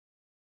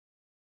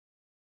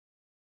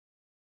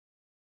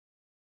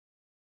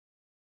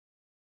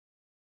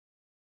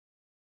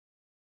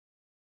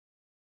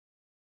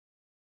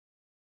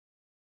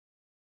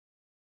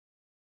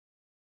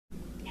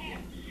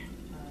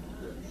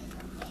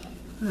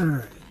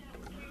Alright.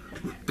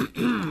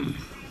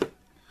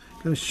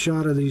 Got a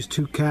shot of these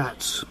two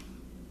cats.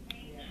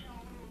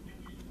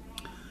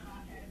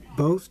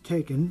 Both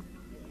taken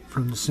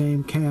from the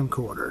same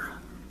camcorder.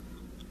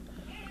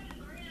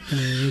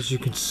 And as you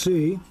can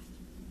see,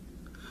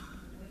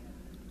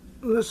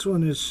 this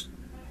one is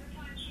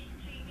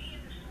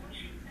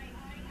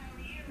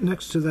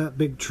next to that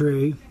big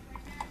tree,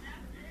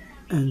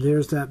 and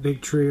there's that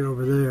big tree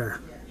over there.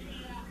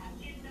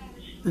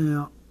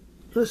 Now,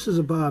 this is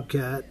a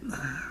bobcat,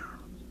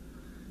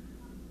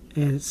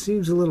 and it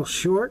seems a little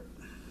short,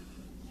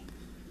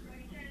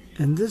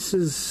 and this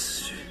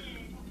is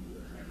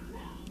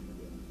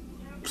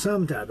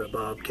some type of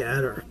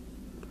bobcat or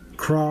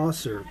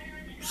cross or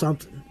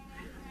something,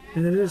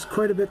 and it is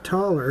quite a bit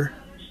taller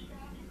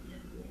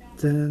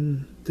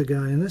than the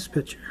guy in this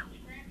picture.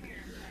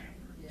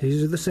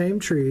 These are the same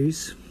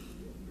trees,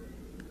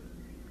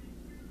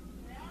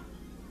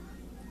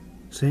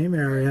 same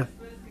area.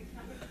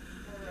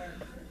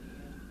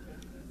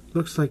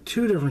 Looks like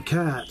two different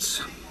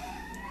cats.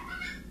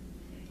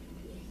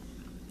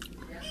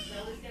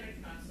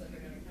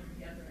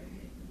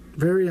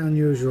 Very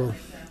unusual.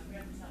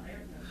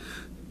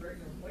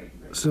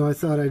 So I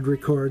thought I'd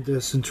record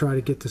this and try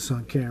to get this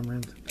on camera.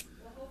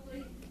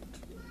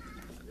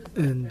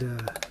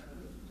 And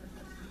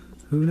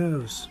who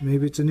knows?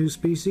 Maybe it's a new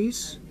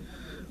species,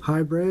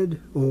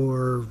 hybrid,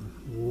 or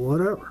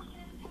whatever.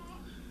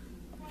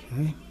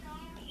 Okay.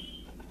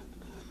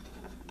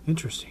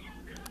 Interesting.